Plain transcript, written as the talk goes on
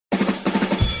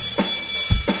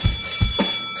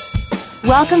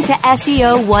Welcome to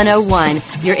SEO 101,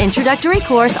 your introductory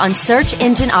course on search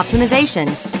engine optimization.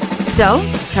 So,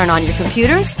 turn on your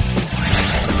computers,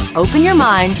 open your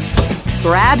minds,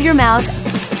 grab your mouse,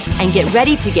 and get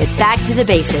ready to get back to the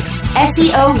basics.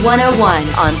 SEO 101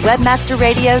 on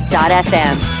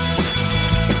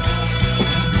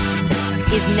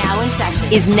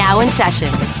webmasterradio.fm is now in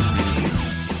session.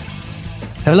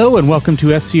 Hello and welcome to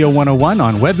SEO 101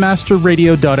 on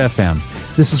webmasterradio.fm.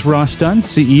 This is Ross Dunn,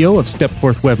 CEO of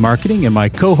Stepforth Web Marketing, and my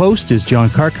co-host is John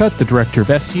Carcutt, the Director of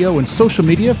SEO and Social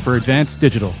Media for Advanced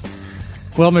Digital.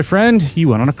 Well, my friend, you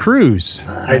went on a cruise.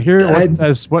 I hear it wasn't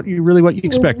as what you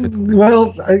expected.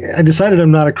 Well, I decided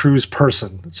I'm not a cruise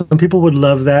person. Some people would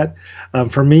love that.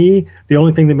 For me, the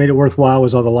only thing that made it worthwhile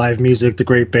was all the live music, the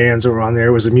great bands that were on there.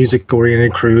 It was a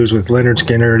music-oriented cruise with Lynyrd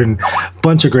Skynyrd and a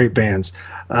bunch of great bands.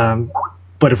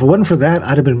 But if it wasn't for that,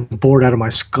 I'd have been bored out of my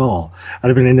skull. I'd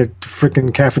have been in the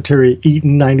freaking cafeteria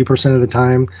eating 90% of the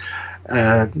time.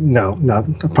 No, I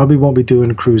probably won't be doing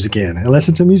a cruise again, unless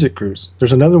it's a music cruise.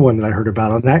 There's another one that I heard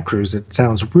about on that cruise that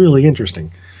sounds really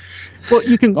interesting. Well,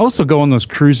 you can also go on those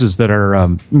cruises that are,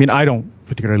 I don't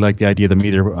particularly like the idea of them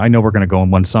either. I know we're going to go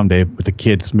on one someday with the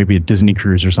kids, maybe a Disney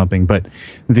cruise or something. But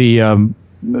the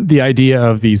idea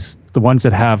of the ones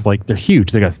that have, like, they're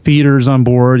huge. They got theaters on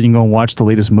board. You can go and watch the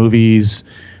latest movies.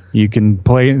 You can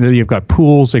play. You've got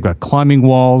pools. They've got climbing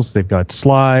walls. They've got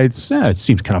slides. Yeah, it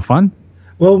seems kind of fun.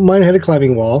 Well, mine had a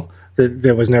climbing wall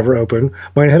that was never open.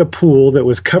 Mine had a pool that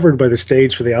was covered by the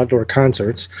stage for the outdoor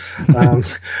concerts. I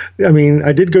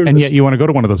did go to and yet you want to go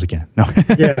to one of those again. No.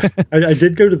 Yeah, I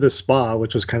did go to the spa,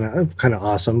 which was kind of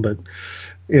awesome, but,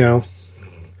 I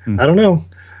don't know.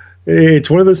 It's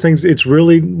one of those things. It's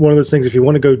really one of those things. If you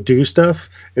want to go do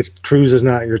stuff, cruise is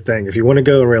not your thing. If you want to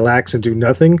go and relax and do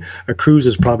nothing, a cruise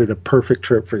is probably the perfect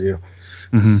trip for you.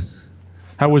 Mm-hmm.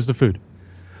 How was the food?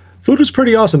 Food was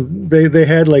pretty awesome. They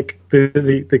had, like,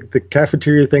 the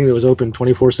cafeteria thing that was open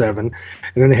 24/7, and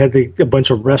then they had a bunch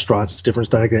of restaurants,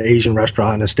 different, like an Asian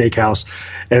restaurant and a steakhouse,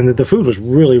 and the food was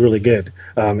really, really good.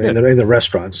 In the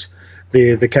restaurants,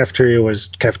 the cafeteria was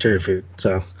cafeteria food.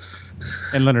 So.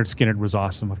 And Lynyrd Skynyrd was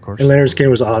awesome, of course. And Lynyrd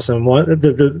Skynyrd was awesome.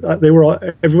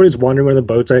 Everybody's wandering around the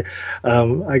boats. I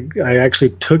actually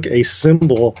took a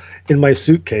symbol in my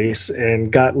suitcase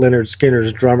and got Lynyrd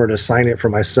Skynyrd's drummer to sign it for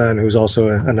my son, who's also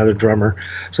another drummer.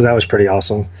 So that was pretty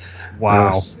awesome.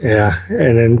 Wow. Yeah.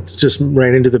 And then just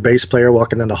ran into the bass player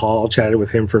walking down the hall, chatted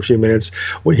with him for a few minutes.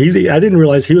 I didn't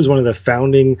realize he was one of the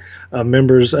founding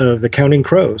members of the Counting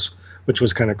Crows, which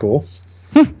was kind of cool.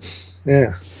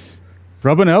 Yeah.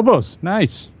 Rubbing elbows,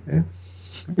 nice. Yeah.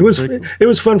 It was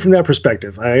fun from that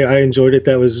perspective. I enjoyed it.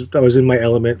 I was in my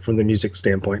element from the music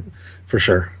standpoint, for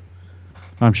sure.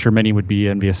 I'm sure many would be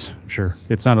envious. Sure,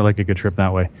 it sounded like a good trip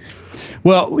that way.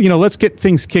 Well, let's get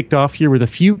things kicked off here with a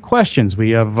few questions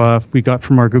we got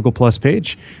from our Google Plus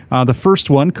page. The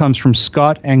first one comes from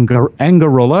Scott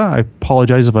Angarola. I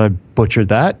apologize if I butchered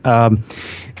that.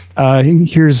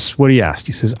 Here's what he asked.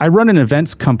 He says, "I run an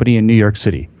events company in New York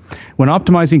City. When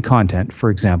optimizing content, for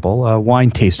example, a wine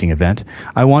tasting event,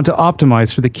 I want to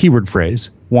optimize for the keyword phrase,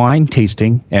 wine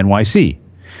tasting NYC.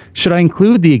 Should I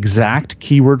include the exact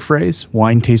keyword phrase,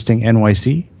 wine tasting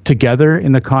NYC, together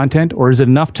in the content, or is it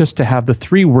enough just to have the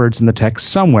three words in the text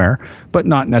somewhere, but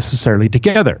not necessarily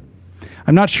together?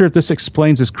 I'm not sure if this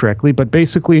explains this correctly, but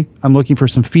basically I'm looking for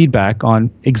some feedback on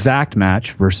exact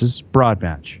match versus broad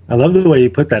match." I love the way you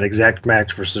put that, exact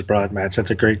match versus broad match.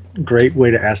 That's a great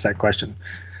way to ask that question.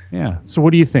 Yeah. So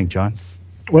what do you think, John?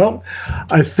 Well,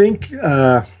 I think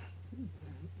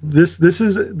this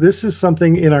is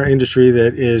something in our industry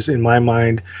that is, in my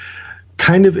mind,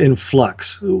 kind of in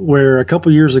flux, where a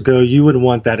couple years ago you would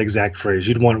want that exact phrase.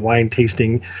 You'd want wine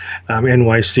tasting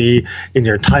NYC in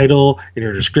your title, in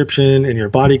your description, in your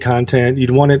body content. You'd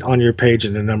want it on your page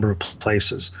in a number of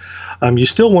places. You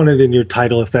still want it in your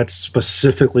title if that's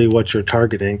specifically what you're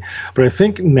targeting. But I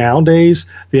think nowadays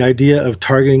the idea of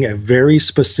targeting a very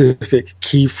specific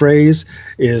key phrase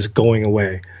is going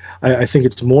away. I think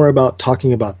it's more about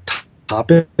talking about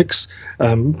topics,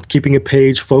 keeping a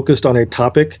page focused on a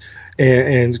topic,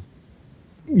 and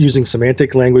using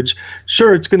semantic language.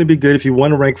 Sure, it's going to be good if you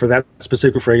want to rank for that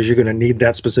specific phrase. You're going to need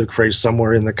that specific phrase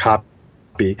somewhere in the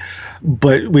copy.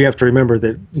 But we have to remember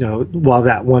that, while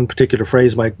that one particular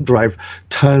phrase might drive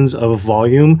tons of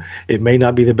volume, it may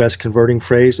not be the best converting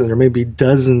phrase, and there may be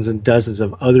dozens and dozens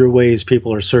of other ways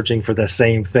people are searching for the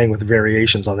same thing with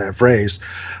variations on that phrase,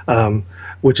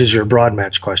 which is your broad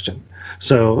match question.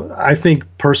 So I think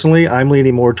personally, I'm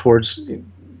leaning more towards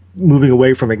moving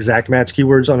away from exact match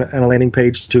keywords on a landing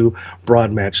page to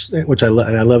broad match, which I love.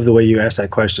 And I love the way you asked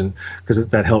that question, because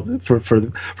that helped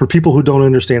for people who don't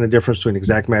understand the difference between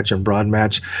exact match and broad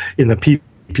match in the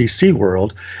PPC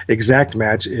world. Exact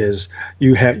match is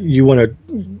you want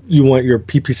your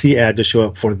PPC ad to show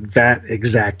up for that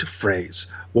exact phrase,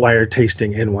 wire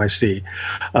tasting NYC.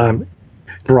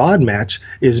 Broad match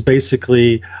is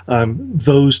basically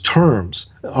those terms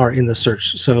are in the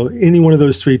search. So any one of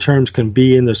those three terms can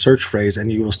be in the search phrase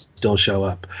and you will still show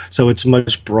up. So it's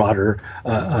much broader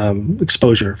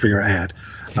exposure for your ad.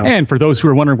 And for those who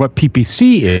are wondering what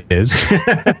PPC is,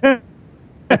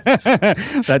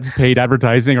 that's paid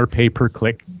advertising or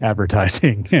pay-per-click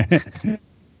advertising.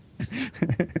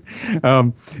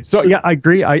 So yeah, I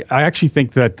agree. I actually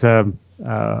think that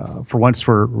for once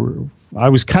I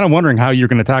was kind of wondering how you're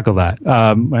going to tackle that.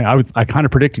 I kind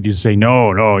of predicted you to say,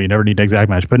 no, you never need an exact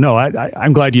match. But no,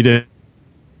 I'm glad you did,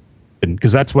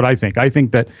 because that's what I think. I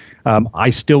think that I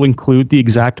still include the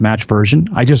exact match version.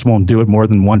 I just won't do it more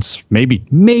than once,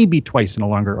 maybe twice in a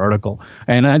longer article.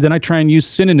 And then I try and use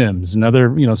synonyms and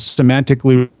other,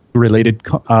 semantically related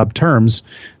terms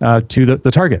to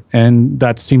the target. And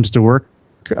that seems to work.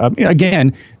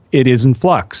 Again, it is in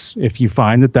flux. If you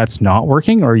find that that's not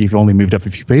working, or you've only moved up a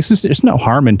few paces, there's no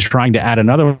harm in trying to add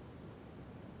another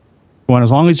one,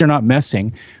 as long as you're not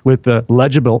messing with the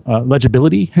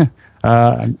legibility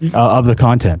of the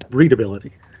content.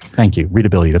 Readability. Thank you.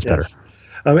 Readability. That's better.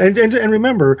 And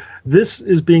remember, this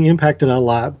is being impacted a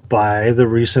lot by the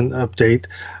recent update,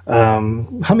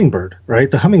 Hummingbird, right?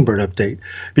 The Hummingbird update,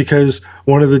 because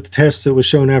one of the tests that was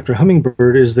shown after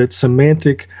Hummingbird is that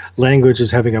semantic language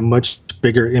is having a much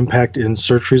bigger impact in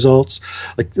search results.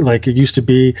 Like it used to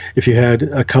be, if you had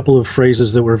a couple of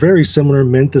phrases that were very similar,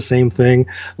 meant the same thing,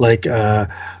 like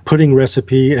pudding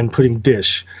recipe and pudding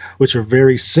dish, which are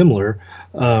very similar.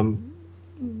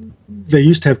 They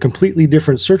used to have completely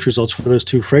different search results for those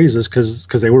two phrases because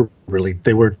they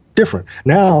were different.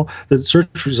 Now the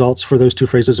search results for those two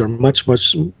phrases are much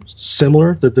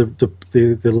similar.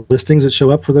 The listings that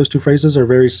show up for those two phrases are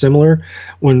very similar,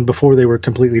 when before they were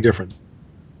completely different.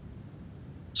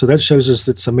 So that shows us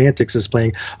that semantics is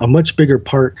playing a much bigger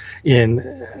part in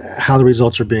how the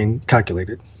results are being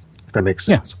calculated, if that makes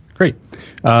sense. Yeah, great.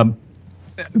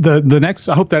 The next,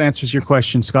 I hope that answers your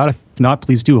question, Scott. If not,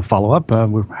 please do a follow-up.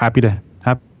 We're happy to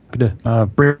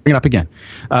bring it up again.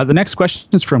 The next question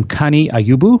is from Kani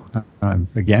Ayubu.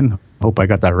 Again, hope I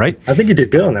got that right. I think you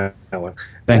did good on that one.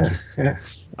 Thank you.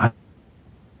 Yeah.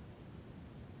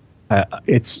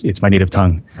 It's my native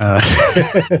tongue.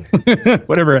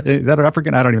 Whatever. Is that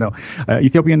African? I don't even know.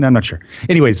 Ethiopian? I'm not sure.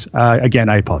 Anyways, again,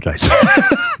 I apologize.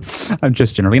 I'm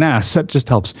just generally an ass. That just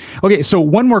helps. Okay, so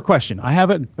one more question.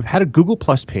 I've had a Google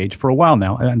Plus page for a while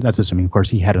now, and that's assuming, of course,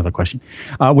 he had another question,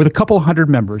 with a couple hundred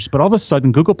members. But all of a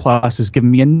sudden, Google Plus has given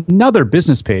me another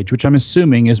business page, which I'm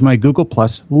assuming is my Google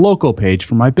Plus local page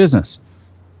for my business.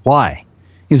 Why?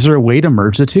 Is there a way to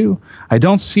merge the two? I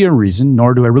don't see a reason,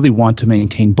 nor do I really want to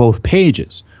maintain both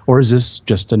pages. Or is this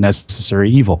just a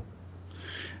necessary evil?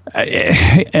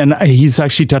 And he's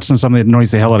actually touched on something that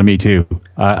annoys the hell out of me too.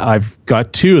 I've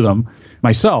got two of them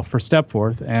myself for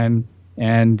Stepforth,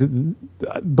 and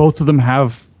both of them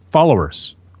have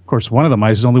followers. Of course, one of them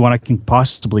is the only one I can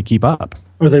possibly keep up.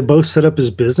 Are they both set up as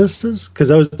businesses?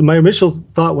 Because my initial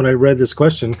thought when I read this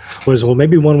question was, well,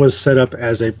 maybe one was set up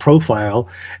as a profile,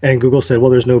 and Google said,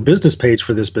 well, there's no business page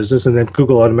for this business, and then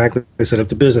Google automatically set up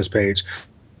the business page.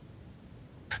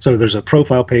 So there's a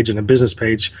profile page and a business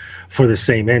page for the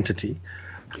same entity.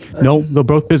 No, they're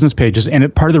both business pages,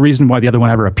 and part of the reason why the other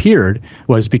one ever appeared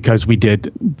was because we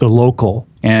did the local,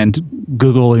 and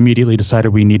Google immediately decided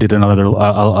we needed another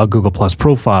a Google Plus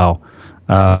profile.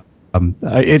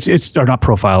 It's or not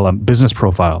profile, business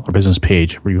profile or business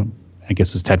page. I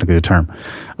guess is technically the term.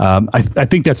 I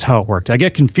think that's how it worked. I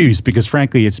get confused because,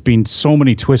 frankly, it's been so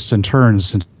many twists and turns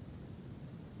since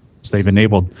they've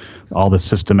enabled all the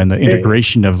system and the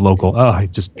integration of local.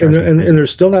 And they're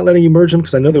still not letting you merge them,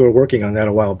 because I know they were working on that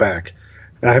a while back,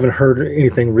 and I haven't heard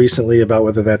anything recently about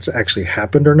whether that's actually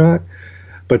happened or not.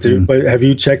 But but have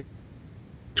you checked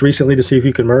recently to see if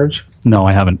you can merge? No,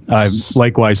 I haven't.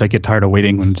 Likewise, I get tired of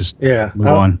waiting and just move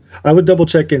on. I would double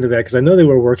check into that, because I know they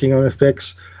were working on a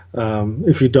fix.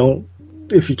 If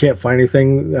you can't find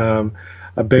anything,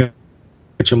 I bet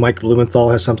you Mike Blumenthal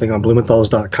has something on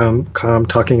blumenthals.com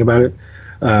talking about it,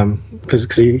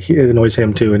 because it annoys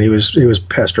him too, and he was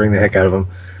pestering the heck out of him.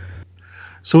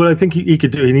 So what I think he could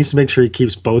do, he needs to make sure he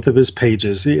keeps both of his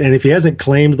pages. And if he hasn't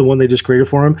claimed the one they just created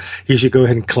for him, he should go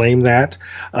ahead and claim that.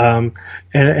 And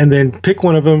then pick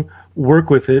one of them work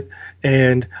with it.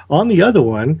 And on the other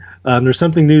one, there's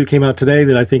something new that came out today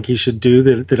that I think you should do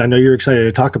that I know you're excited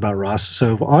to talk about, Ross.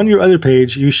 So on your other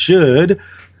page, you should,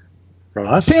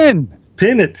 Ross,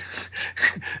 pin it,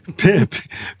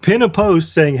 pin a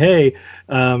post saying, hey,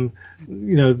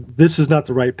 this is not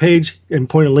the right page, and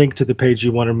point a link to the page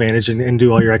you want to manage and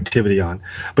do all your activity on.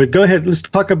 But go ahead, let's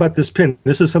talk about this pin.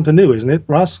 This is something new, isn't it,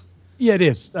 Ross? Yeah, it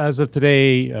is. As of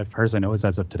today, as far as I know, it's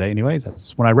as of today anyways.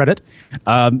 That's when I read it.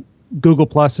 Google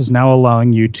Plus is now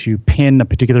allowing you to pin a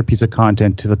particular piece of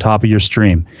content to the top of your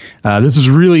stream. This is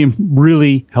really,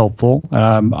 really helpful.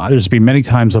 There's been many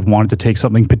times I've wanted to take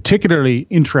something particularly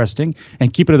interesting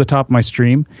and keep it at the top of my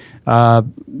stream.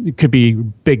 It could be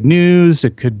big news.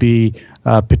 It could be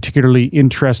particularly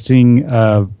interesting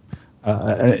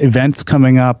events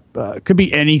coming up. It could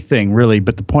be anything, really.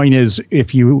 But the point is,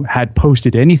 if you had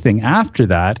posted anything after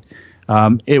that,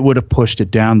 it would have pushed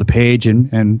it down the page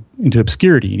and into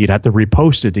obscurity. You'd have to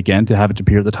repost it again to have it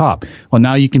appear at the top. Well,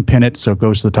 now you can pin it so it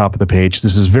goes to the top of the page.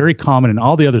 This is very common in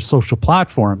all the other social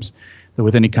platforms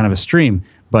with any kind of a stream.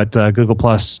 But Google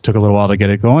Plus took a little while to get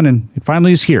it going, and it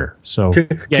finally is here. So,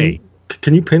 yay.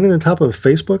 Can you pin in the top of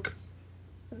Facebook?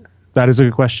 That is a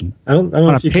good question. I don't know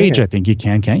on if a you page, can. I think you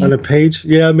can you? On a page?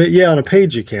 Yeah, on a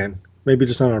page you can. Maybe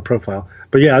just on our profile.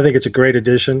 But yeah, I think it's a great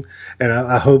addition, and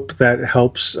I hope that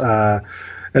helps.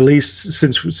 At least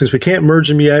since we can't merge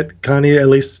them yet, Connie, at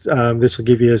least this will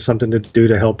give you something to do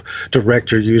to help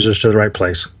direct your users to the right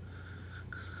place.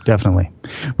 Definitely.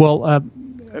 Well,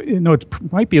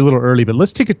 it might be a little early, but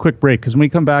let's take a quick break, because when we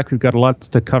come back, we've got a lot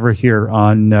to cover here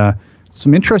on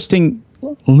some interesting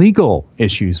legal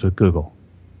issues with Google.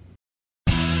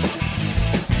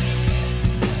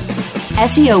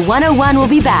 SEO 101 will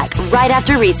be back right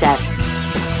after recess.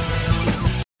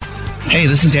 Hey,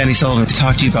 this is Danny Sullivan to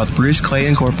talk to you about Bruce Clay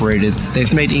Incorporated.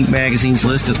 They've made Inc. magazine's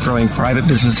list of growing private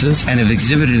businesses and have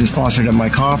exhibited and sponsored at my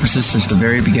conferences since the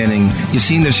very beginning. You've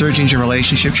seen their search engine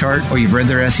relationship chart, or you've read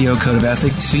their SEO code of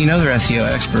ethics, so you know they're SEO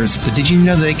experts. But did you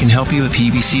know they can help you with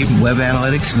PPC, web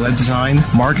analytics, web design,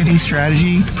 marketing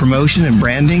strategy, promotion, and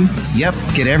branding? Yep,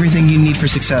 get everything you need for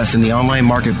success in the online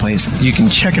marketplace. You can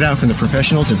check it out from the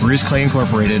professionals at Bruce Clay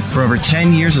Incorporated. For over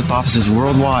 10 years with offices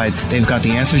worldwide, they've got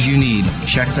the answers you need.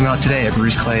 Check them out today at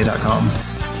bruceclay.com.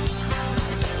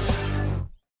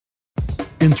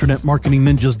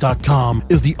 InternetMarketingNinjas.com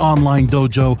is the online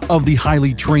dojo of the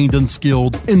highly trained and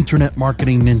skilled Internet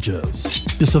Marketing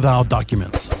Ninjas. Disavow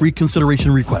documents,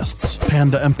 reconsideration requests,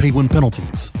 Panda and Penguin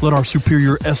penalties. Let our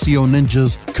superior SEO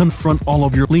ninjas confront all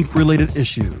of your link-related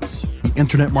issues. The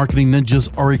Internet Marketing Ninjas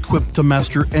are equipped to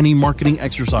master any marketing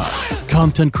exercise,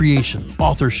 content creation,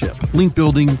 authorship, link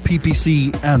building,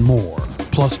 PPC, and more.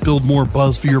 Plus, build more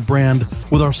buzz for your brand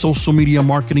with our social media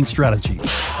marketing strategy.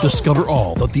 Discover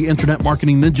all that the Internet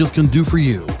Marketing Ninjas can do for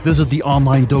you. Visit the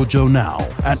online dojo now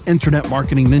at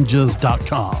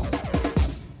InternetMarketingNinjas.com.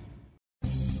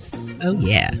 Oh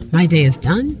yeah, my day is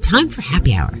done. Time for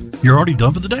happy hour. You're already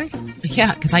done for the day?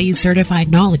 Yeah, because I use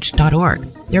CertifiedKnowledge.org.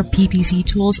 Their PPC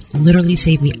tools literally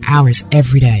save me hours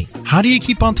every day. How do you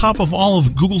keep on top of all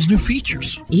of Google's new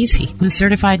features? Easy. With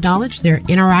Certified Knowledge, their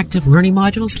interactive learning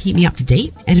modules keep me up to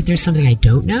date. And if there's something I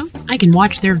don't know, I can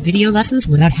watch their video lessons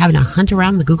without having to hunt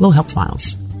around the Google Help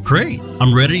files. Great.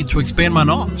 I'm ready to expand my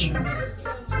knowledge.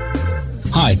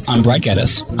 Hi, I'm Brett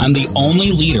Geddes. I'm the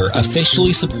only leader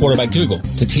officially supported by Google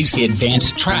to teach the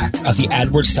advanced track of the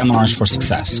AdWords Seminars for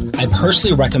Success. I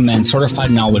personally recommend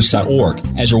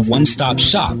CertifiedKnowledge.org as your one-stop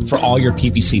shop for all your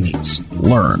PPC needs.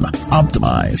 Learn,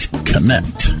 optimize,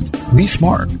 connect. Be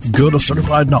smart. Go to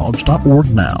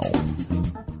CertifiedKnowledge.org now.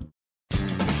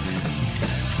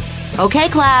 Okay,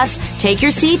 class, take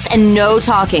your seats and no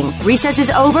talking. Recess is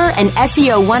over and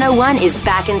SEO 101 is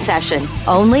back in session,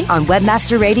 only on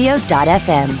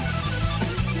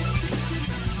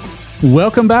webmasterradio.fm.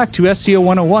 Welcome back to SEO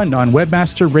 101 on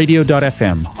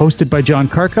webmasterradio.fm, hosted by John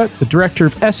Carcutt, the Director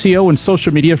of SEO and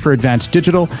Social Media for Advanced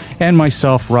Digital, and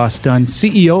myself, Ross Dunn,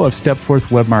 CEO of Stepforth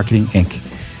Web Marketing, Inc.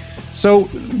 So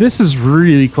this is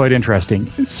really quite interesting.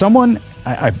 Someone,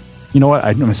 you know what,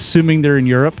 I'm assuming they're in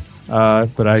Europe. But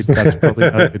that's probably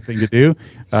not a good thing to do.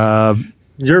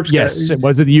 It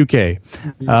was in the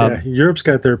UK. Europe's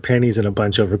got their pennies in a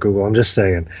bunch over Google. I'm just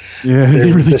saying. Yeah,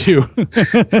 they really do.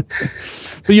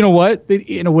 But you know what?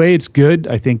 In a way, it's good.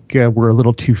 I think we're a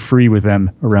little too free with them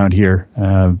around here.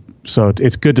 So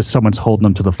it's good that someone's holding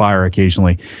them to the fire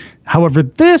occasionally. However,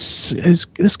 this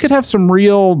could have some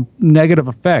real negative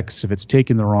effects if it's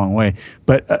taken the wrong way.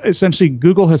 But essentially,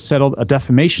 Google has settled a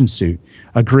defamation suit,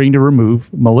 agreeing to remove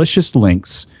malicious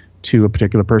links to a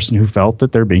particular person who felt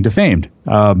that they're being defamed.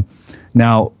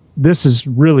 Now, this is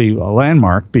really a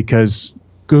landmark because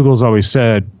Google's always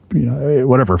said,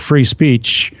 whatever, free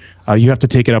speech, you have to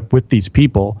take it up with these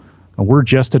people. We're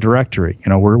just a directory.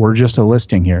 We're just a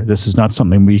listing here. This is not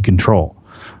something we control.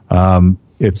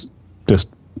 It's just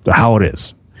how it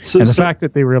is. And the fact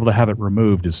that they were able to have it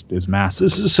removed is massive.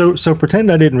 So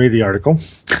pretend I didn't read the article,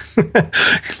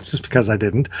 just because I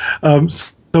didn't.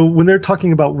 So when they're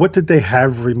talking about what did they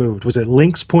have removed, was it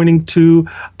links pointing to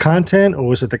content, or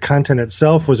was it the content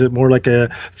itself? Was it more like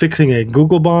fixing a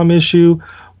Google bomb issue?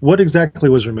 What exactly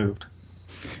was removed?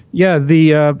 Yeah,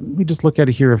 let me just look at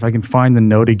it here if I can find the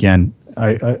note again.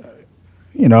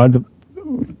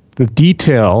 The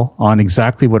detail on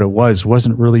exactly what it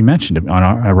wasn't really mentioned.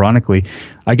 Ironically,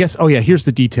 I guess. Oh yeah, here's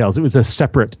the details. It was a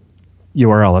separate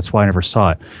URL. That's why I never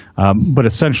saw it. But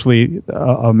essentially,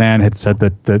 a man had said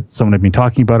that someone had been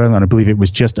talking about it, and I believe it was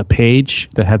just a page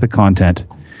that had the content.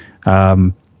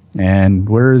 And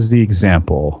where is the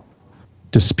example?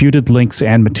 Disputed links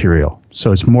and material.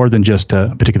 So it's more than just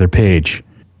a particular page.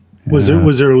 Was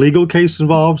there a legal case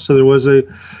involved? So there was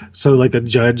like a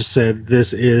judge said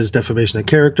this is defamation of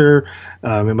character.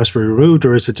 It must be removed,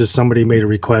 or is it just somebody made a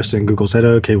request and Google said,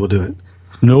 okay, we'll do it?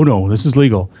 No, this is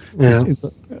legal. Yeah.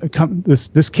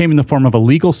 This came in the form of a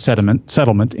legal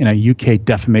settlement in a UK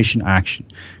defamation action.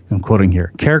 I'm quoting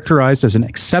here. Characterized as an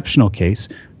exceptional case,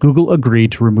 Google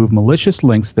agreed to remove malicious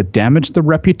links that damaged the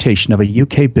reputation of a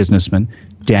UK businessman,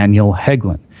 Daniel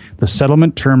Heglin. The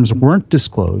settlement terms weren't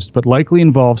disclosed, but likely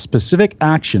involved specific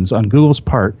actions on Google's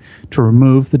part to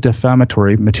remove the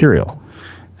defamatory material.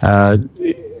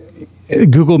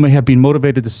 Google may have been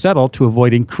motivated to settle to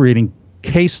avoid creating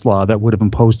case law that would have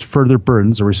imposed further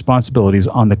burdens or responsibilities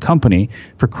on the company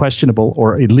for questionable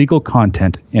or illegal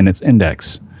content in its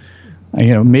index.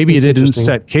 Maybe they didn't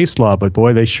set case law, but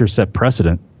boy, they sure set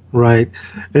precedent. Right.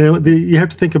 You have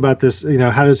to think about this.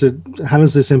 How does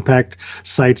this impact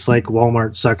sites like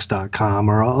WalmartSucks.com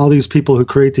or all these people who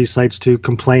create these sites to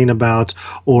complain about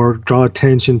or draw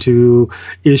attention to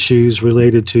issues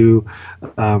related to,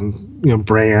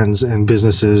 brands and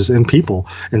businesses and people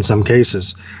in some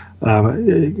cases.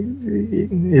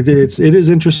 It is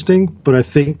interesting, but I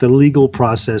think the legal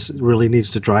process really needs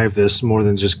to drive this more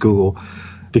than just Google,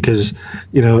 because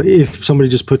if somebody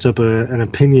just puts up an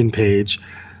opinion page,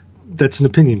 that's an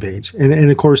opinion page, and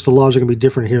of course the laws are going to be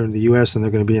different here in the U.S. than they're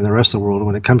going to be in the rest of the world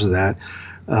when it comes to that.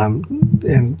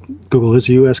 And Google is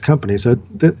a U.S. company, so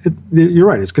you're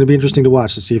right. It's going to be interesting to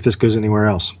watch to see if this goes anywhere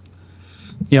else.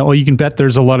 Yeah, well, you can bet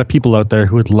there's a lot of people out there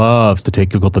who would love to take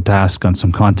Google to task on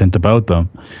some content about them.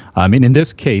 I mean, in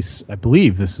this case, I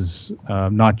believe this is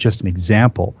not just an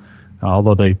example,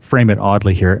 although they frame it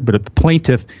oddly here, but the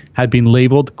plaintiff had been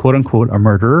labeled, quote unquote, a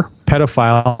murderer,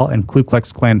 pedophile, and Ku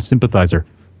Klux Klan sympathizer.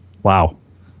 Wow.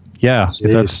 Yeah,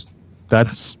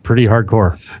 that's pretty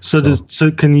hardcore.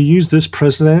 So can you use this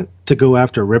precedent to go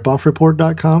after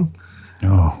ripoffreport.com?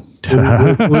 Oh.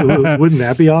 Wouldn't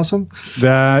that be awesome?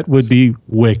 That would be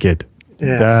wicked.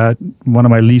 Yes. That one of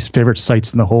my least favorite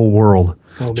sites in the whole world.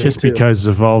 Just because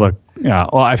of all the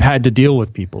I've had to deal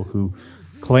with people who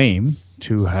claim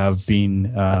to have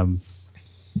been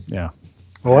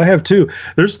Well, I have too.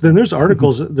 There's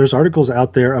articles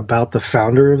out there about the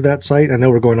founder of that site. I know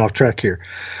we're going off track here,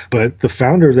 but the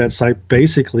founder of that site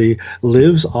basically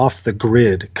lives off the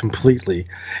grid completely.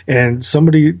 And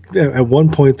somebody at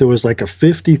one point there was like a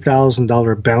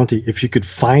 $50,000 bounty if you could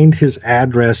find his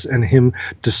address and him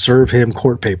to serve him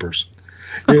court papers.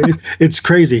 It's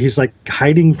crazy. He's like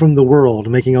hiding from the world,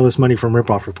 making all this money from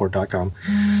ripoffreport.com.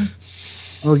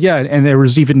 Well, yeah, and there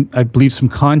was even, I believe, some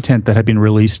content that had been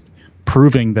released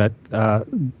proving that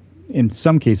in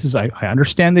some cases, I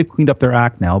understand they've cleaned up their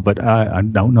act now, but I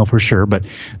don't know for sure, but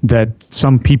that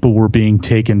some people were being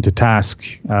taken to task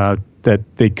that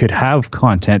they could have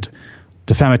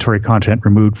defamatory content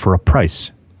removed for a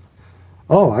price.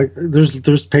 Oh,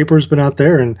 there's papers been out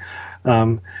there, and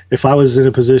if I was in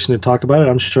a position to talk about it,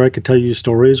 I'm sure I could tell you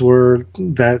stories where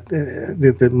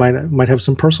that might have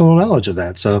some personal knowledge of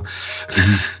that. So.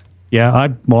 Mm-hmm. Yeah,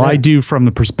 I do from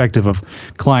the perspective of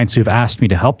clients who've asked me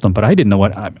to help them, but I didn't know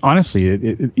what.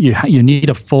 Honestly, you need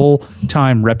a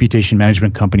full-time reputation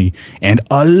management company and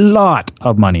a lot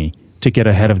of money to get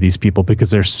ahead of these people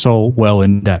because they're so well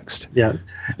indexed. Yeah,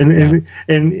 and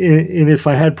if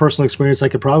I had personal experience, I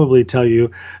could probably tell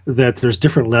you that there's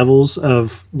different levels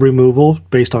of removal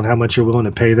based on how much you're willing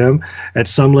to pay them. At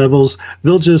some levels,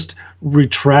 they'll just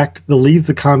retract. They'll leave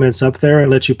the comments up there and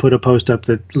let you put a post up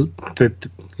that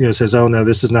says, oh, no,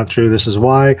 this is not true. This is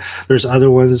why. There's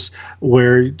other ones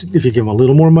where if you give them a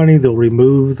little more money, they'll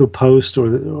remove the post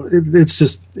it's a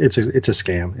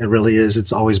scam. It really is.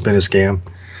 It's always been a scam.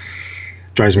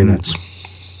 Drives me nuts.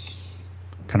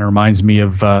 Kind of reminds me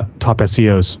of top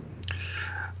SEOs.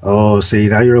 Oh, see,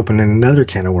 now you're opening another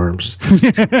can of worms.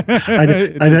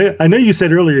 I know you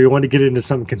said earlier you wanted to get into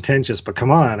something contentious, but come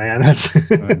on, man. I know,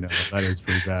 that is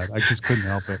pretty bad. I just couldn't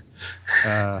help it.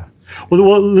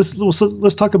 Well,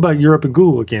 let's talk about Europe and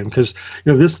Google again, because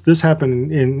this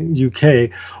happened in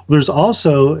UK. There's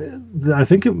also, I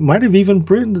think it might have even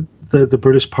been the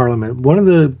British Parliament. One of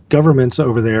the governments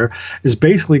over there is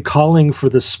basically calling for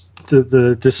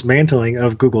the dismantling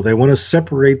of Google. They want to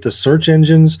separate the search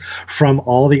engines from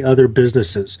all the other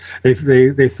businesses. They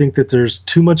think that there's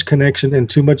too much connection and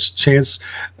too much chance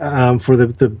for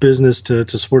the business to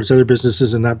support its other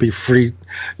businesses and not be free,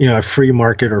 a free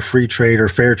market or free trade or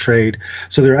fair trade.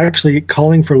 So they're actually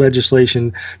calling for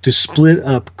legislation to split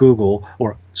up Google,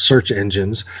 or search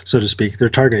engines, so to speak. They're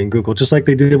targeting Google, just like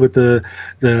they did with the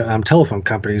telephone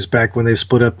companies back when they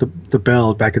split up the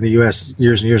Bell back in the U.S.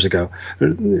 years and years ago.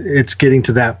 It's getting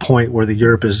to that point where the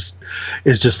Europe is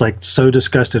just like so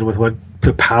disgusted with what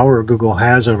the power Google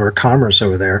has over commerce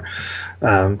over there,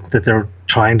 that they're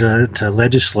trying to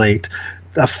legislate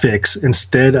a fix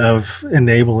instead of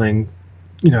enabling,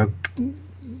 an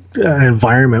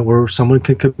environment where someone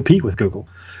can compete with Google.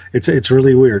 It's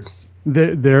really weird.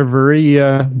 They're very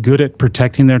good at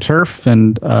protecting their turf,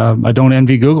 and I don't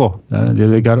envy Google.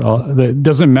 They got it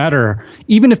doesn't matter,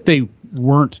 even if they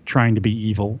weren't trying to be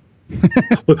evil.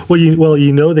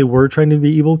 well, they were trying to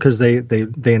be evil because they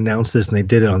announced this and they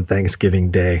did it on Thanksgiving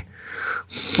Day.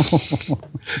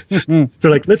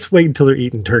 They're like, let's wait until they're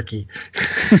eating turkey.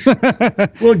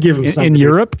 We'll give them something. In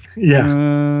Europe? Yeah.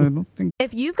 I don't think.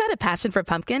 If you've got a passion for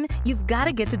pumpkin, you've got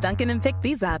to get to Dunkin' and pick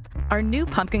these up. Our new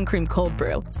Pumpkin Cream Cold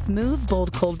Brew. Smooth,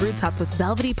 bold cold brew topped with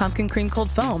velvety pumpkin cream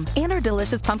cold foam. And our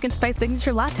delicious pumpkin spice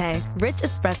signature latte. Rich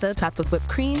espresso topped with whipped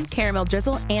cream, caramel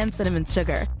drizzle, and cinnamon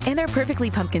sugar. And our perfectly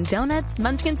pumpkin donuts,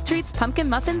 munchkins treats, pumpkin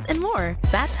muffins, and more.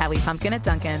 That's how we pumpkin at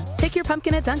Dunkin'. Pick your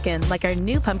pumpkin at Dunkin', like our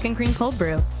new Pumpkin Cream Cold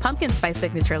Brew, pumpkin spice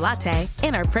signature latte,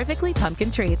 and our perfectly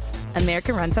pumpkin treats.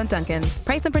 America runs on Dunkin'.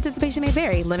 Price and participation may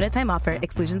vary. Limited time offer.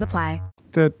 Exclusions apply.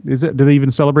 Do they even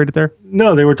celebrate it there?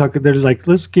 No, they were talking. They're like,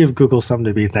 let's give Google something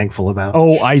to be thankful about.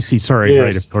 Oh, I see. Sorry. Yes.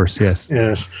 Right. Of course. Yes.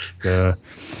 Yes. Yeah.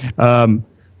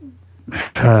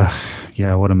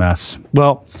 What a mess.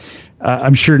 Well,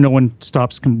 I'm sure no one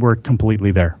stops work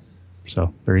completely there.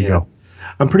 So there you go.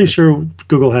 I'm pretty sure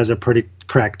Google has a pretty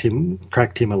crack team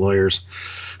of lawyers.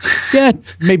 Yeah,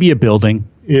 maybe a building.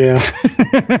 Yeah,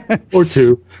 or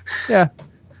two. Yeah,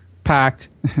 packed.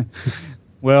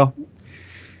 Well,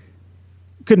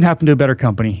 couldn't happen to a better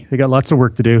company. They got lots of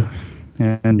work to do,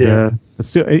 and but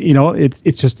still,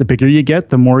 it's just the bigger you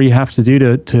get, the more you have to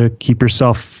do to keep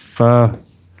yourself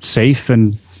safe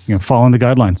and following the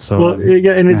guidelines. So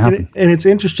and it's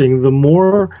interesting.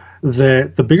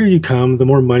 The bigger you come, the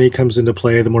more money comes into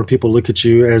play, the more people look at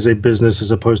you as a business as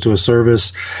opposed to a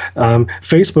service.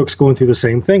 Facebook's going through the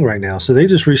same thing right now. So they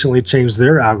just recently changed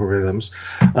their algorithms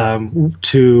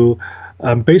to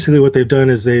basically what they've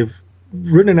done is they've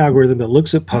written an algorithm that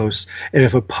looks at posts, and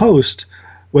if a post,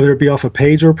 whether it be off a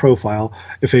page or a profile,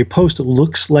 if a post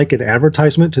looks like an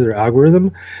advertisement to their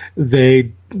algorithm,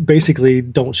 they basically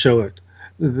don't show it.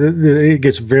 It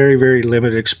gets very, very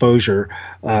limited exposure.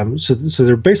 So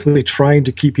they're basically trying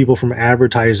to keep people from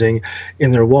advertising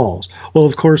in their walls. Well,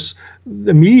 of course,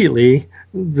 immediately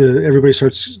everybody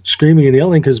starts screaming and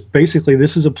yelling because basically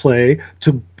this is a play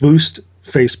to boost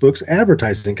Facebook's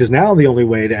advertising, because now the only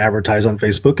way to advertise on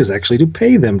Facebook is actually to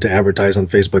pay them to advertise on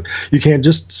Facebook. You can't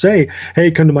just say,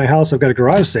 hey, come to my house, I've got a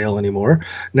garage sale anymore.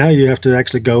 Now you have to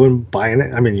actually go and buy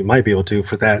it. I mean, you might be able to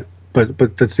for that.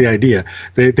 But that's the idea.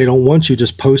 They don't want you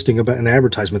just posting about an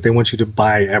advertisement. They want you to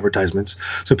buy advertisements.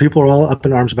 So people are all up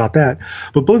in arms about that.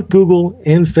 But both Google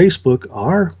and Facebook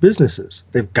are businesses.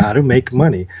 They've got to make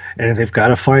money, and they've got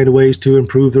to find ways to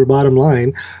improve their bottom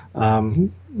line.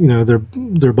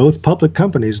 They're both public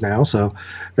companies now, so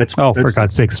that's for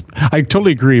God's sakes, I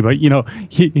totally agree. But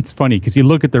it's funny because you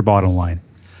look at their bottom line;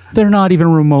 they're not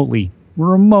even remotely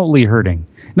hurting.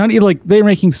 Not like they're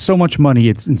making so much money,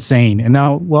 it's insane. And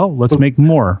now, let's make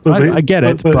more. I get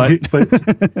it, but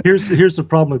here's the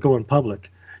problem with going public.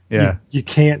 Yeah, you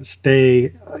can't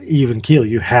stay even keel.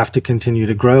 You have to continue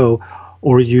to grow,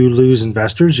 or you lose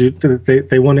investors.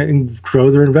 They want to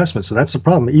grow their investment, so that's the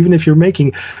problem. Even if you're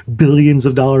making billions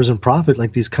of dollars in profit,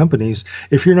 like these companies,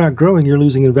 if you're not growing, you're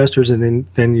losing investors, and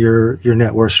then your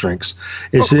net worth shrinks.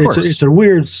 It's a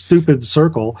weird, stupid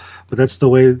circle, but that's the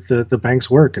way the banks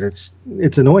work, and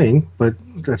it's annoying, but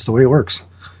that's the way it works.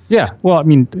 Yeah, well, I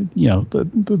mean,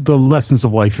 the lessons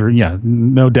of life are,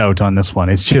 no doubt on this one.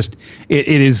 It's just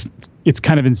it's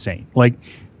kind of insane. Like,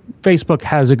 Facebook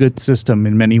has a good system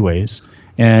in many ways,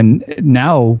 And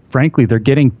now, frankly, they're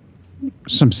getting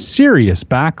some serious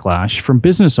backlash from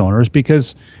business owners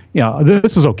because,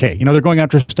 this is okay. They're going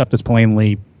after stuff that's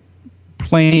plainly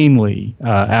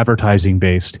advertising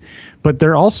based, but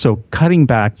they're also cutting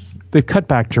back. They've cut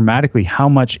back dramatically how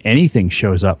much anything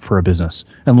shows up for a business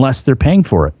unless they're paying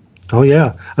for it. Oh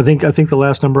yeah, I think the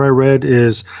last number I read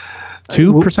is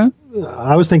 2%.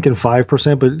 I was thinking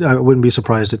 5%, but I wouldn't be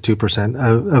surprised at 2%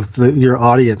 of your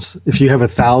audience. If you have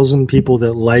 1,000 people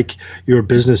that like your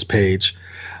business page,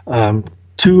 2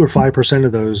 or 5%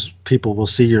 of those people will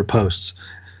see your posts,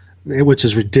 which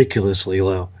is ridiculously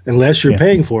low. Unless you're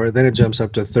paying for it, then it jumps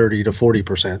up to 30 to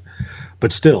 40%.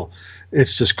 But still,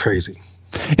 it's just crazy.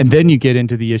 And then you get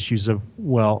into the issues of,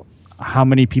 well, how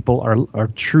many people are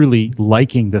truly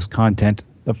liking this content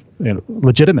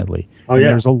legitimately? Oh, yeah.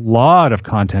 There's a lot of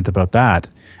content about that.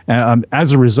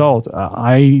 As a result,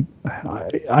 I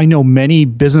know many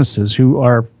businesses who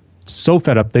are so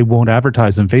fed up they won't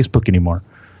advertise on Facebook anymore.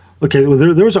 Okay, well,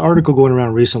 there was an article going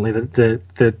around recently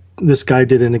that this guy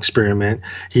did an experiment.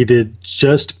 He did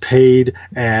just paid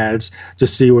ads to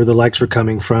see where the likes were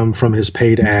coming from his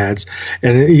paid ads.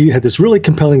 And he had this really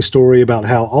compelling story about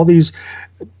how all these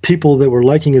people that were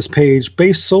liking his page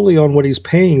based solely on what he's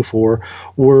paying for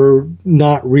were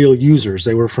not real users.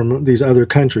 They were from these other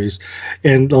countries.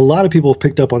 And a lot of people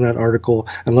picked up on that article,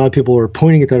 and a lot of people were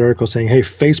pointing at that article saying, hey,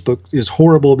 Facebook is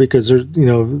horrible because they're,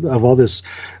 of all this,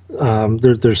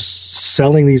 they're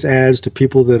selling these ads to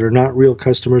people that are not real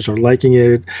customers or liking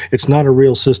it. It's not a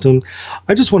real system.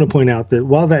 I just want to point out that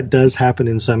while that does happen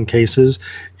in some cases,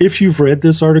 if you've read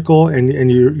this article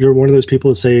and you're one of those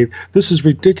people that say, this is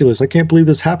ridiculous, I can't believe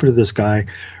this happened to this guy,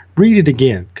 read it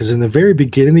again, because in the very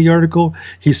beginning of the article,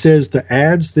 he says the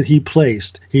ads that he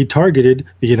placed, he targeted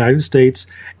the United States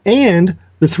and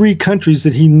the 3 countries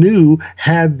that he knew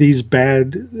had these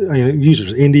bad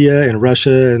users, India and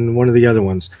Russia and one of the other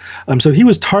ones. So he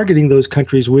was targeting those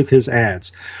countries with his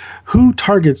ads. Who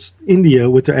targets India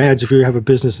with their ads if you have a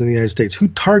business in the United States? Who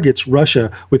targets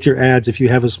Russia with your ads if you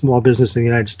have a small business in the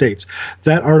United States?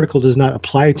 That article does not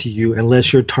apply to you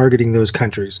unless you're targeting those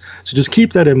countries. So just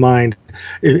keep that in mind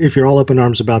if you're all up in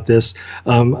arms about this.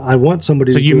 I want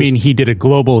somebody to do. So you mean he did a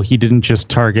global, he didn't just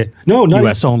target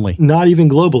U.S. only? Not even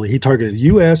globally. He targeted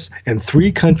U.S. and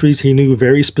 3 countries he knew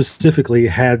very specifically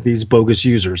had these bogus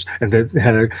users and that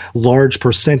had a large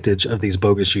percentage of these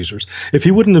bogus users. If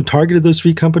he wouldn't have targeted those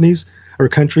 3 companies or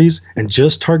countries and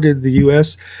just targeted the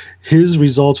U.S., his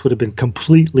results would have been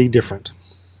completely different.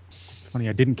 Funny,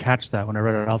 I didn't catch that when I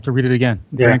read it. I'll have to read it again.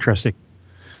 Very interesting.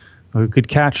 Oh, good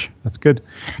catch. That's good.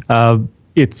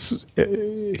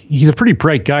 He's a pretty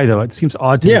bright guy, though. It seems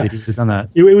odd to me that he's done that.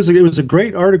 It was a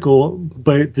great article,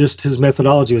 but just his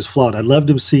methodology was flawed. I'd love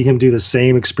to see him do the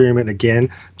same experiment again,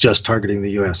 just targeting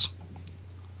the U.S.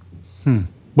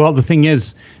 Well, the thing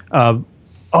is, I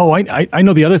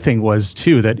know the other thing was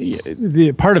too that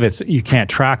the part of it you can't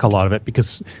track a lot of it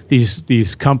because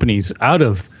these companies out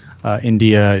of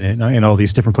India and all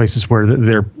these different places where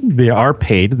they are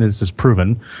paid, and this is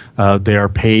proven, they are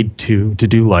paid to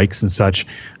do likes and such.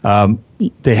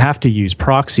 They have to use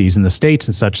proxies in the States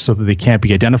and such so that they can't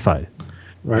be identified.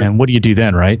 Right. And what do you do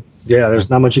then, right? Yeah, there's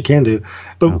not much you can do.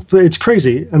 But it's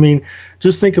crazy. I mean,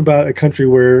 just think about a country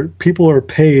where people are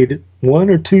paid 1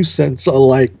 or 2 cents a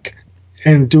like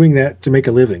and doing that to make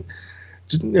a living.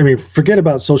 I mean, forget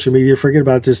about social media. Forget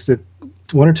about just that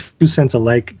 1 or 2 cents a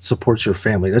like supports your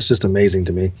family. That's just amazing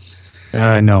to me.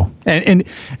 I know. And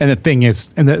the thing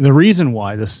is, and the reason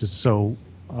why this is so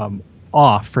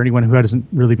off for anyone who hasn't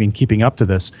really been keeping up to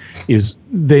this is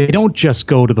they don't just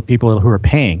go to the people who are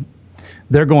paying.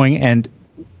 They're going and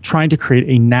trying to create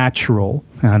a natural,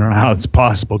 I don't know how it's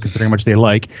possible considering how much they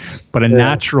like, but a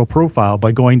natural profile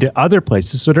by going to other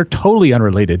places that are totally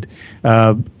unrelated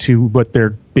to what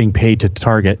they're being paid to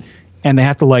target. And they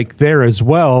have to like there as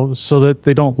well so that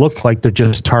they don't look like they're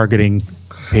just targeting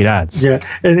paid ads. Yeah,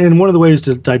 and one of the ways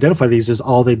to identify these is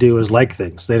all they do is like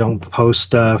things. They don't post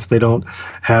stuff. They don't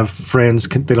have friends.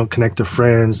 They don't connect to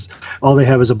friends. All they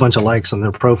have is a bunch of likes on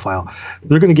their profile.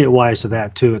 They're going to get wise to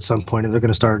that too at some point, and they're going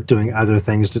to start doing other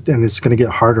things, and it's going to get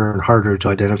harder and harder to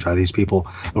identify these people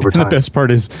over time. The best part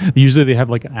is usually they have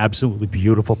like an absolutely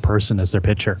beautiful person as their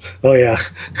picture. Oh yeah.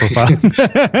 Profile.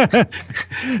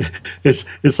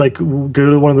 It's like go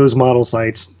to one of those model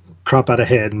sites, crop out a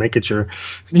head, make it your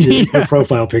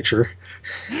profile picture.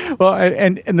 Well,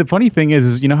 and the funny thing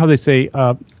is, you know how they say,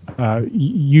 how do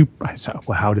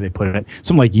they put it?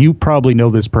 Something like, you probably know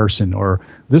this person, or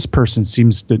this person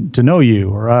seems to know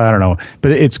you, or I don't know.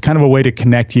 But it's kind of a way to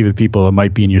connect you with people that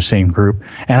might be in your same group.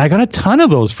 And I got a ton of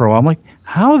those for a while. I'm like,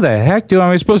 how the heck am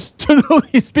I supposed to know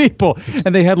these people?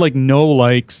 And they had like no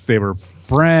likes. They were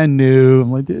brand new.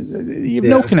 I'm like, you have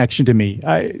no connection to me.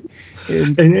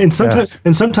 And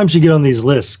sometimes you get on these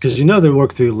lists because they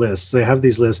work through lists. They have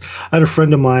these lists. I had a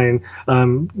friend of mine,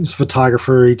 he's a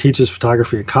photographer. He teaches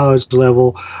photography at college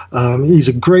level. He's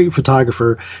a great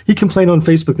photographer. He complained on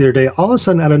Facebook the other day. All of a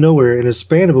sudden, out of nowhere, in a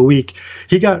span of a week,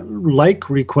 he got like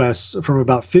requests from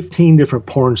about 15 different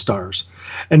porn stars.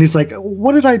 And he's like,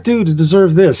 what did I do to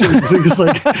deserve this? It's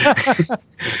like,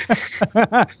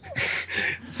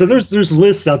 so there's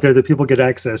lists out there that people get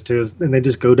access to, and they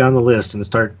just go down the list and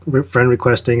start friend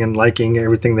requesting and liking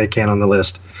everything they can on the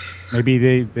list.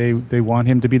 Maybe they want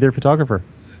him to be their photographer.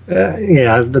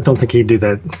 I don't think he'd do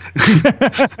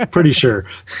that. Pretty sure.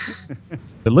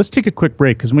 But let's take a quick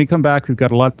break because when we come back, we've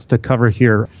got a lot to cover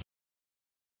here.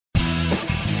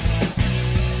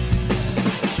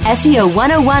 SEO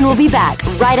 101 will be back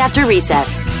right after recess.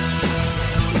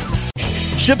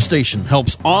 ShipStation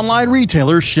helps online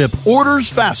retailers ship orders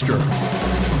faster.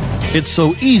 It's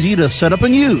so easy to set up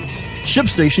and use.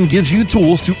 ShipStation gives you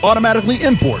tools to automatically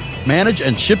import, manage,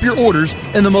 and ship your orders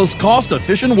in the most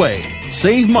cost-efficient way.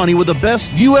 Save money with the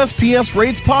best USPS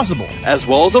rates possible, as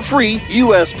well as a free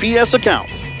USPS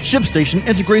account. ShipStation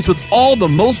integrates with all the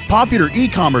most popular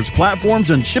e-commerce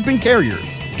platforms and shipping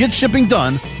carriers. Get shipping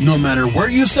done no matter where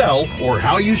you sell or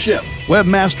how you ship.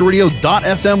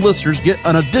 Webmasterradio.fm listeners get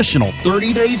an additional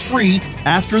 30 days free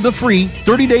after the free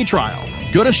 30-day trial.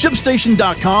 Go to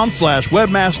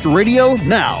ShipStation.com/webmasterradio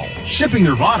now. Shipping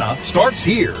Nirvana starts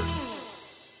here.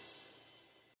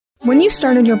 When you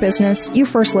started your business, you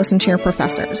first listened to your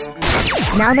professors.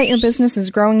 Now that your business is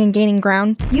growing and gaining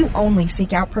ground, you only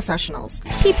seek out professionals.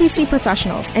 PPC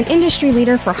Professionals, an industry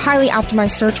leader for highly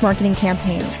optimized search marketing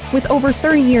campaigns with over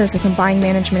 30 years of combined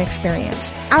management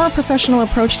experience. Our professional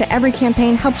approach to every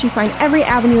campaign helps you find every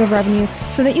avenue of revenue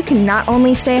so that you can not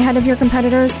only stay ahead of your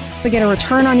competitors, but get a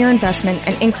return on your investment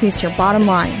and increase your bottom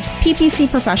line. PPC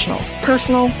Professionals,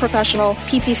 personal, professional,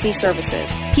 PPC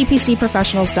services.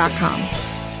 ppcprofessionals.com.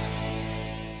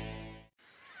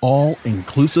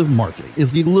 All-Inclusive Marketing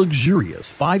is the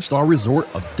luxurious 5-star resort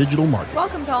of digital marketing.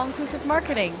 Welcome to All-Inclusive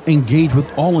Marketing. Engage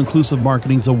with All-Inclusive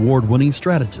Marketing's award-winning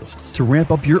strategists to ramp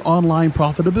up your online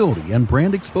profitability and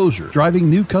brand exposure, driving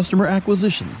new customer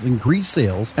acquisitions, increased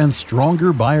sales, and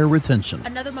stronger buyer retention.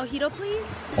 Another mojito, please?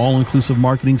 All-Inclusive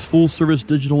Marketing's full-service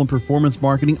digital and performance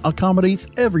marketing accommodates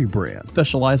every brand,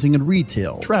 specializing in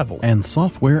retail, travel, and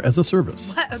software as a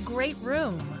service. What a great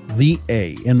room. The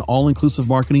A in All-Inclusive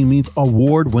Marketing means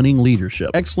award-winning leadership,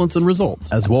 excellence, and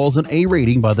results, as well as an A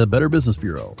rating by the Better Business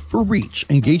Bureau. For reach,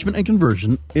 engagement, and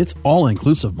conversion, it's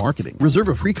All-Inclusive Marketing. Reserve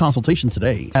a free consultation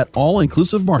today at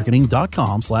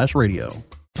allinclusivemarketing.com/radio.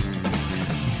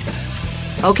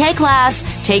 Okay, class,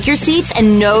 take your seats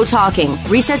and no talking.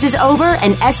 Recess is over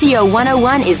and SEO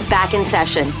 101 is back in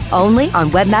session, only on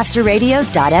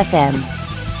webmasterradio.fm.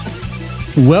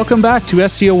 Welcome back to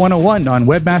SEO 101 on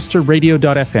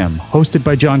webmasterradio.fm, hosted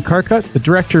by John Carcutt, the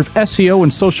Director of SEO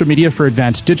and Social Media for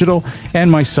Advanced Digital,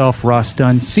 and myself, Ross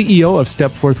Dunn, CEO of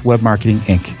Stepforth Web Marketing,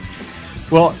 Inc.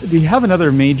 Well, we have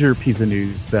another major piece of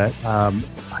news that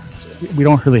we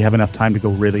don't really have enough time to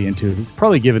go really into,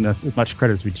 probably given us as much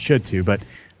credit as we should to, but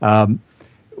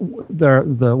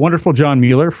the wonderful John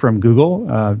Mueller from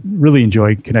Google, really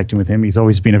enjoyed connecting with him. He's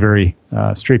always been a very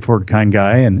straightforward, kind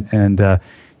guy, and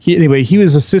he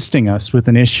was assisting us with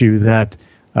an issue that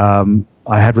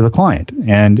I had with a client,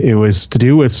 and it was to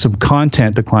do with some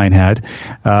content the client had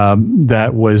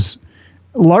that was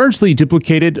largely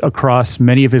duplicated across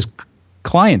many of his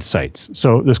client sites.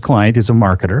 So this client is a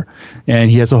marketer,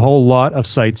 and he has a whole lot of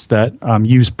sites that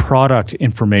use product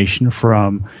information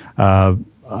from,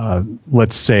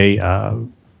 let's say,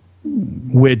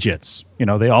 widgets.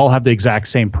 They all have the exact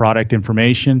same product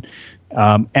information.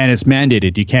 And it's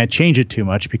mandated. You can't change it too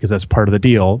much because that's part of the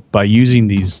deal by using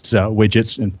these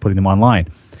widgets and putting them online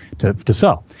to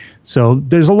sell. So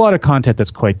there's a lot of content that's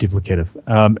quite duplicative.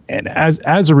 And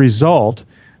as a result,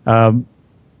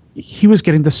 he was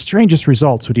getting the strangest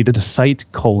results when he did a site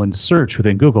 :search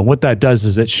within Google. And what that does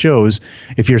is it shows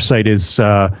if your site is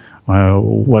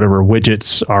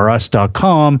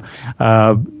widgetsrus.com,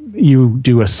 you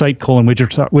do a site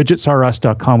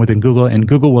 :widgetsrus.com within Google, and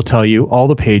Google will tell you all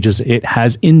the pages it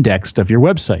has indexed of your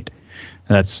website.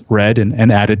 And that's read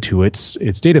and added to its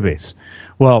database.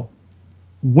 Well,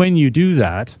 when you do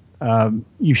that,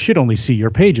 you should only see your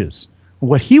pages.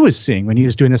 What he was seeing when he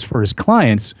was doing this for his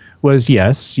clients was,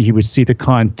 yes, he would see the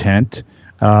content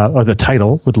or the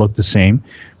title would look the same,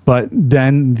 but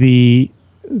then the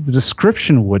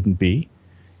description wouldn't be,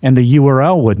 and the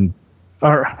URL wouldn't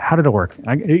or how did it work?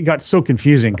 It got so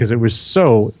confusing because it was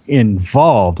so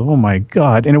involved. Oh my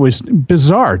God. And it was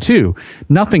bizarre too.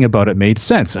 Nothing about it made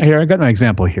sense. Here, I got an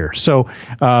example here. So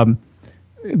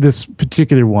this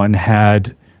particular one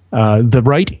had the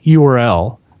right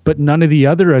URL, but none of the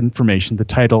other information, the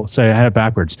title, say I had it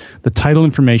backwards. The title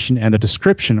information and the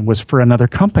description was for another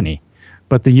company,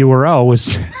 but the URL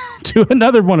was to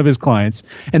another one of his clients.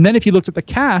 And then if you looked at the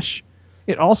cache,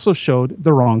 it also showed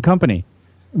the wrong company.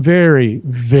 Very,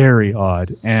 very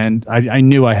odd. And I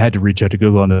knew I had to reach out to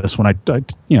Google on this one. I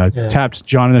tapped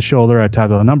John on the shoulder. I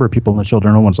tapped a number of people on the shoulder.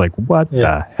 No one's like, what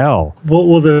the hell?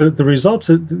 Well, the results,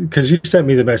 because you sent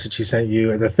me the message he sent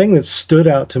you, and the thing that stood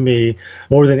out to me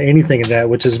more than anything in that,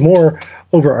 which is more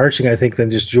overarching, I think, than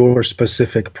just your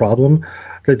specific problem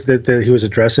that he was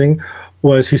addressing,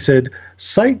 was he said,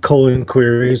 site colon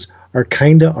queries are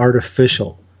kind of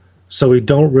artificial. So we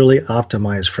don't really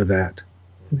optimize for that.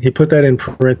 He put that in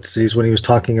parentheses when he was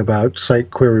talking about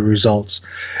site query results.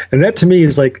 And that to me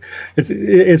is like,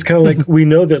 it's kind of like we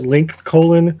know that link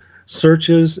colon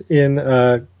searches in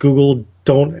Google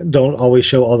don't always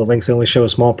show all the links. They only show a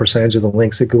small percentage of the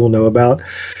links that Google know about.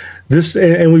 This,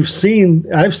 and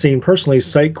I've seen personally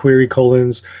site query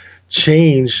colons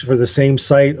change for the same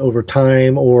site over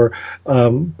time or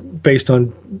based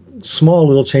on small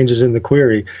little changes in the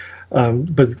query,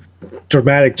 but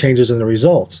dramatic changes in the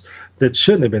results that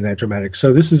shouldn't have been that dramatic.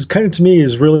 So this is kind of, to me,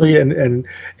 is really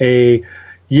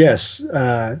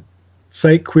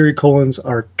site query colons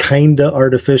are kind of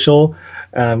artificial.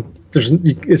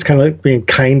 It's kind of like being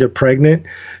kind of pregnant.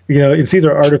 It's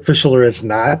either artificial or it's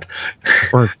not.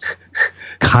 Or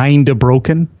kind of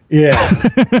broken. Yeah.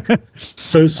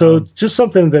 So just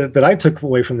something that I took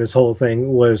away from this whole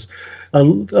thing was a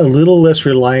little less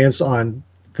reliance on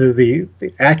the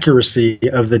accuracy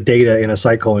of the data in a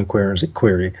site colon query.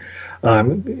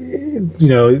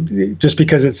 Just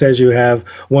because it says you have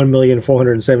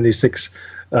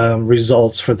 1,476,000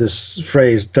 results for this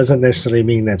phrase doesn't necessarily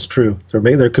mean that's true.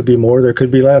 There could be more, there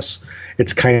could be less.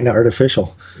 It's kind of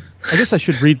artificial. I guess I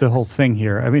should read the whole thing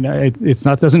here. I mean,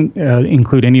 doesn't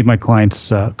include any of my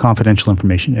clients' confidential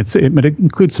information. It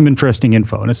includes some interesting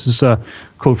info. And this is a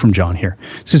quote from John here.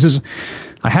 So it says,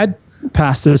 I had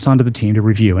passed this on to the team to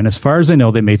review, and as far as I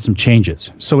know, they made some changes.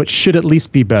 So it should at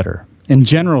least be better. In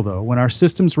general, though, when our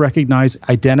systems recognize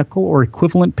identical or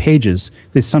equivalent pages,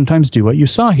 they sometimes do what you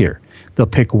saw here. They'll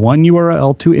pick one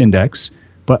URL to index,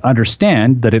 but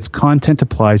understand that its content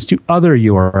applies to other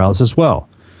URLs as well.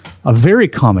 A very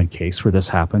common case where this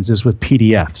happens is with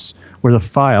PDFs, where the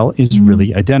file is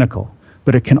really identical.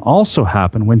 But it can also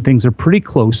happen when things are pretty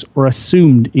close or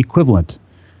assumed equivalent,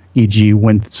 e.g.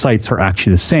 when sites are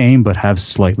actually the same but have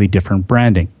slightly different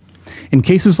branding. In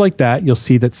cases like that, you'll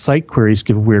see that site queries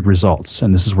give weird results.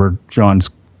 And this is where John's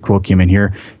quote came in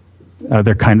here.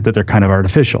 They're kind of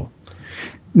artificial.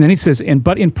 And then he says,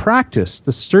 but in practice,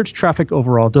 the search traffic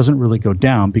overall doesn't really go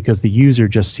down because the user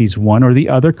just sees one or the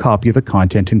other copy of the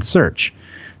content in search.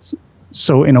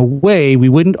 So in a way, we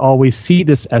wouldn't always see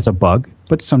this as a bug,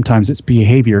 but sometimes its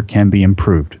behavior can be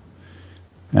improved.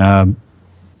 End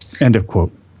of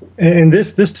quote. And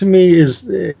this to me is,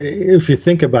 if you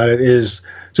think about it, is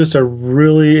just a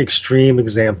really extreme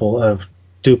example of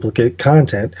duplicate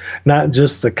content. Not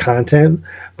just the content,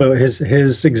 but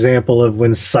his example of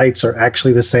when sites are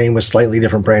actually the same with slightly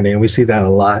different branding. And we see that a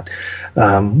lot.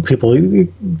 People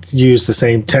use the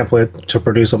same template to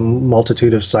produce a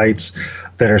multitude of sites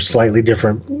that are slightly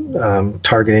different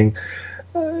targeting.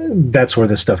 That's where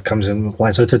this stuff comes in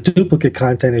line. So it's a duplicate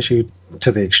content issue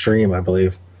to the extreme, I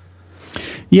believe.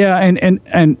 Yeah,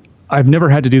 and I've never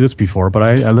had to do this before, but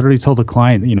I literally told the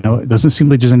client, it doesn't seem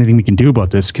like there's anything we can do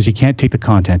about this because you can't take the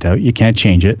content out, you can't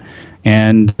change it,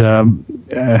 and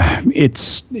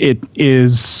it's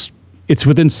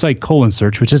within site colon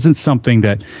search, which isn't something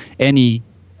that any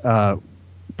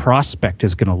prospect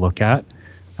is going to look at.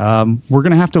 We're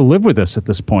going to have to live with this at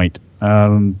this point,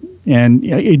 and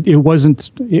it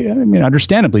wasn't.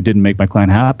 Understandably, didn't make my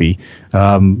client happy.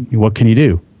 What can you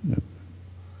do?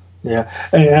 Yeah,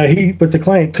 but the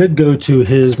client could go to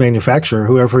his manufacturer,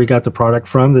 whoever he got the product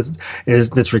from,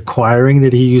 that's requiring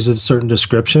that he uses a certain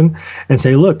description, and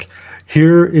say, look,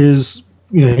 here is,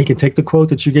 he can take the quote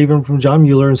that you gave him from John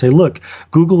Mueller and say, look,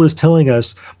 Google is telling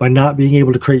us by not being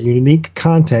able to create unique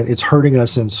content, it's hurting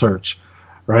us in search,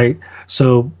 right?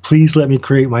 So please let me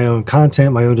create my own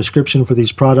content, my own description for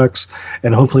these products,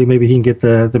 and hopefully maybe he can get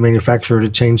the manufacturer to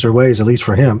change their ways, at least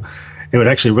for him. It would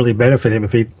actually really benefit him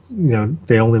if they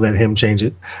only let him change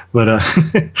it. But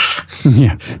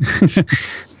yeah.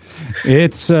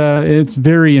 It's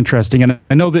very interesting, and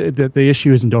I know that the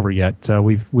issue isn't over yet.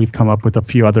 We've come up with a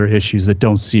few other issues that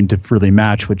don't seem to really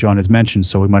match what John has mentioned,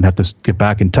 so we might have to get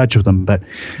back in touch with them. But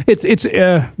it's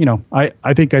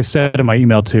I think I said in my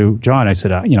email to John, I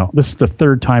said this is the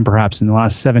third time perhaps in the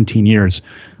last 17 years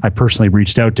I personally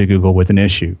reached out to Google with an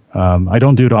issue. I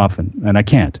don't do it often, and I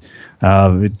can't.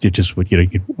 It just would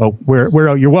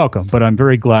you're welcome. But I'm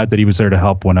very glad that he was there to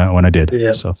help when I did.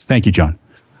 Yeah. So thank you, John.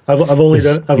 I've only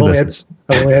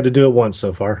had to do it once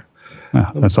so far.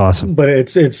 Oh, that's awesome. But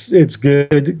it's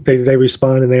good. They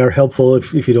respond and they are helpful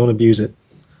if you don't abuse it.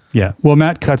 Yeah. Well,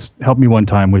 Matt Cutts helped me one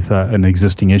time with an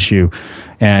existing issue,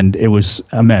 and it was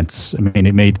immense. I mean,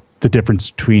 it made the difference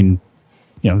between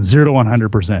 0 to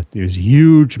 100%. It was a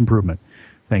huge improvement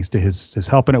thanks to his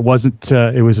help. And it wasn't.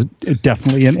 It was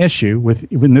definitely an issue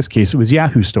with. In this case, it was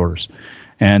Yahoo stores,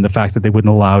 and the fact that they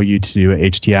wouldn't allow you to do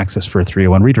HT access for a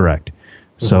 301 redirect.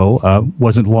 So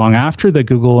wasn't long after that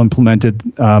Google implemented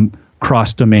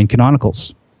cross-domain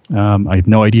canonicals. I have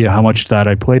no idea how much that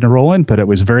I played a role in, but I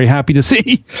was very happy to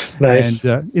see. Nice.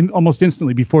 And almost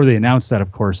instantly before they announced that,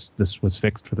 of course, this was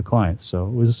fixed for the client. So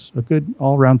it was a good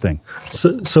all-around thing.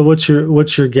 So what's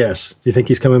your guess? Do you think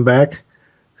he's coming back?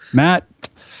 Matt,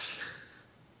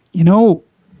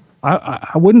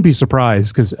 I wouldn't be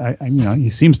surprised because he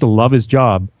seems to love his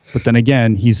job. But then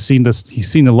again, he's seen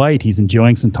the light. He's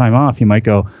enjoying some time off. He might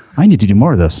go, I need to do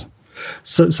more of this.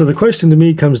 So the question to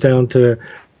me comes down to,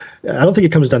 I don't think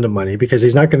it comes down to money because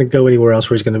he's not going to go anywhere else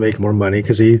where he's going to make more money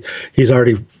because he's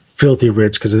already filthy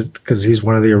rich because he's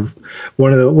one of the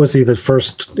was he the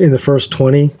first in the first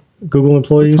 20 Google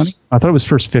employees? 20? I thought it was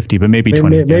first 50, but maybe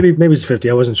 20. Maybe it's 50.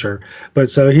 I wasn't sure. But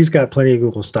so he's got plenty of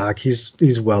Google stock.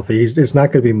 He's wealthy. It's not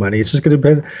going to be money. It's just going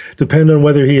to depend on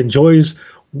whether he enjoys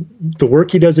the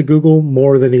work he does at Google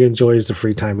more than he enjoys the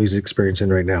free time he's experiencing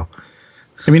right now.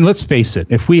 I mean, let's face it.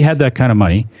 If we had that kind of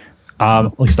money,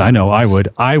 at least I know I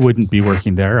wouldn't be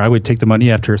working there. I would take the money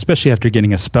especially after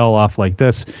getting a spell off like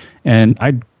this, and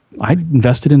I'd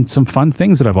invested in some fun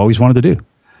things that I've always wanted to do.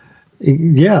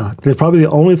 Yeah, probably the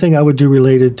only thing I would do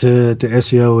related to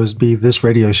SEO is be this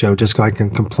radio show, just so I can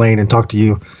complain and talk to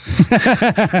you.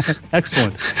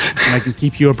 Excellent. And I can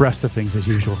keep you abreast of things as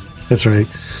usual. That's right.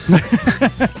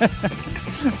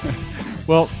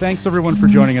 Well, thanks everyone for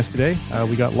joining us today.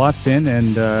 We got lots in,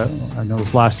 and I know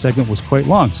this last segment was quite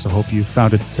long, so hope you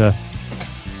found it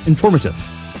informative.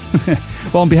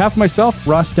 Well, on behalf of myself,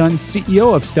 Ross Dunn,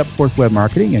 CEO of Stepforth Web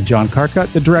Marketing, and John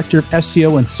Carcutt, the Director of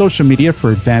SEO and Social Media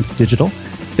for Advanced Digital,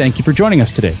 thank you for joining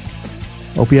us today.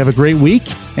 Hope you have a great week,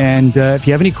 and if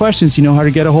you have any questions, you know how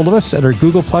to get a hold of us at our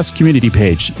Google Plus community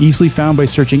page, easily found by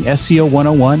searching SEO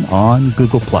 101 on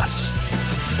Google Plus.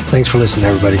 Thanks for listening,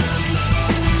 everybody.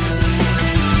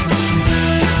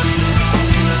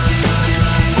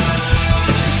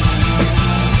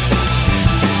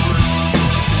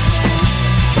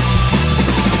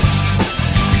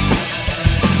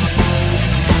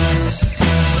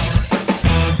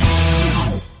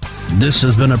 This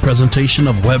has been a presentation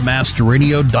of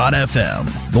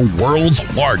WebmasterRadio.fm, the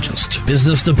world's largest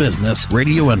business-to-business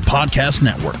radio and podcast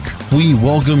network. We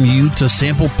welcome you to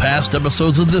sample past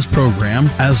episodes of this program,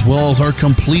 as well as our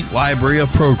complete library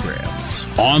of programs,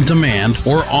 on demand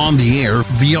or on the air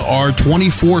via our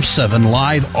 24/7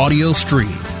 live audio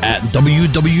stream at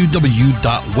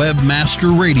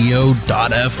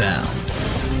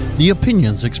www.webmasterradio.fm. The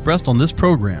opinions expressed on this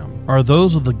program are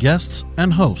those of the guests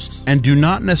and hosts and do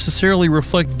not necessarily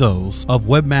reflect those of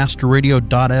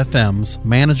WebmasterRadio.fm's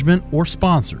management or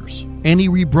sponsors. Any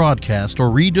rebroadcast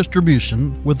or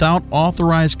redistribution without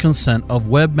authorized consent of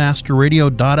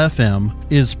WebmasterRadio.fm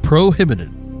is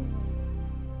prohibited.